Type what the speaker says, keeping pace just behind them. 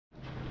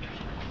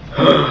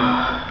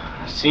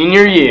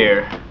Senior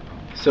year.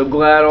 So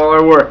glad all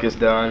our work is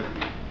done.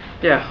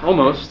 Yeah,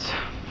 almost.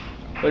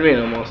 What do you mean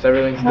almost?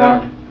 Everything's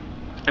done.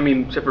 I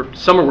mean, except for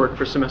summer work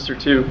for semester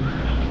 2.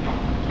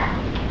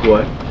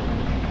 What?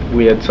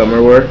 We had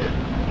summer work?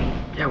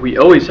 Yeah, we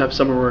always have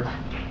summer work.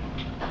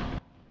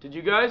 Did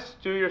you guys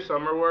do your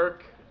summer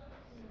work?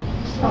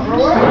 Summer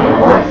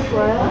work?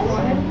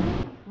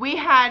 We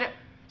had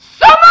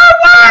summer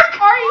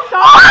work! Are you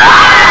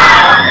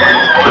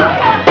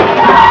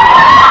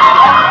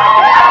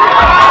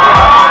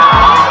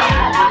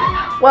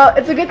Well,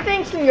 it's a good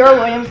thing Senor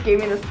Williams gave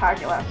me this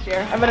packet last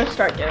year. I better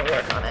start getting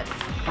work on it.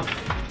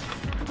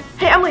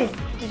 Hey, Emily,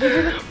 did you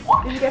do this?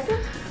 Did you get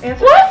this?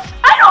 Answer. What?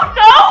 I don't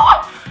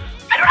know!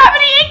 I don't have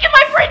any ink in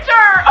my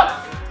printer!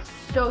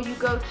 So you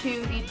go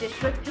to the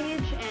district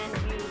page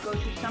and you go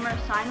to summer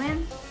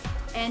assignments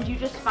and you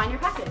just find your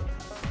packet.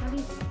 Not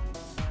easy.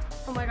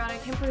 Oh my god, I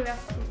can't believe I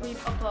have to read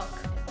a book.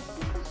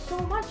 This is so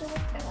much. I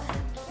have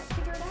to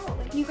figure it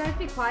out. Can you guys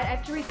be quiet? I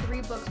have to read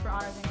 3 books for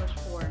Honors English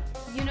 4.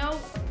 You know,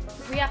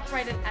 we have to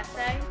write an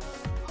essay.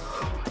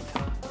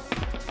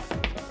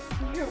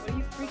 Here, what are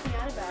you freaking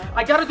out about?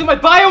 I gotta do my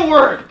bio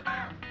work!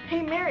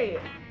 Hey, Mary,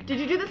 did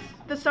you do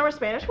this summer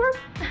Spanish work?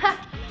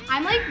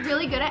 I'm like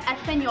really good at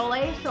Espanol,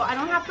 so I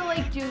don't have to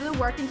like do the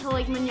work until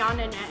like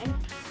mañana night.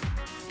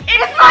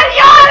 It's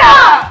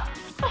mañana!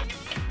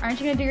 Aren't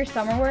you gonna do your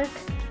summer work?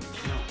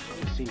 No,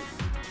 I'm a senior.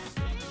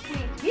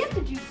 Wait, we have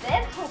to do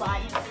this? Hold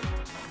on.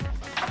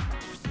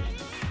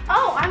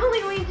 Oh, I'm only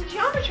going into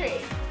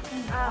geometry.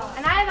 Oh,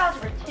 and I have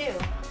algebra too.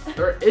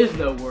 There is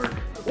no work.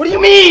 What do you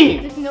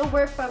mean? There's no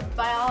work for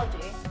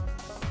biology.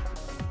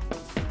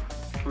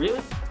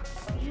 Really?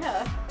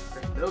 Yeah.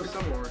 There's no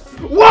summer work.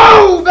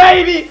 Whoa,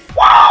 baby!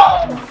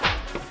 Whoa!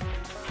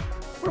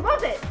 Where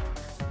was it?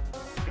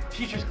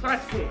 Teacher's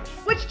class page.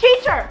 Which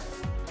teacher?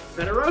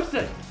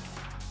 Venerosa.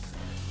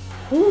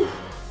 Whew.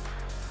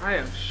 I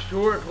am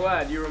sure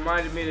glad you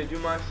reminded me to do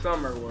my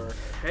summer work.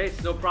 Hey,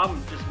 it's no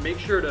problem. Just make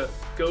sure to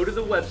go to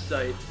the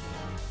website,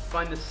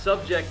 find the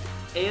subject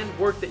and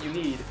work that you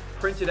need,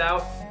 print it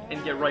out,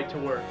 and get right to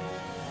work.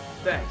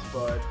 Thanks,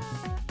 bud.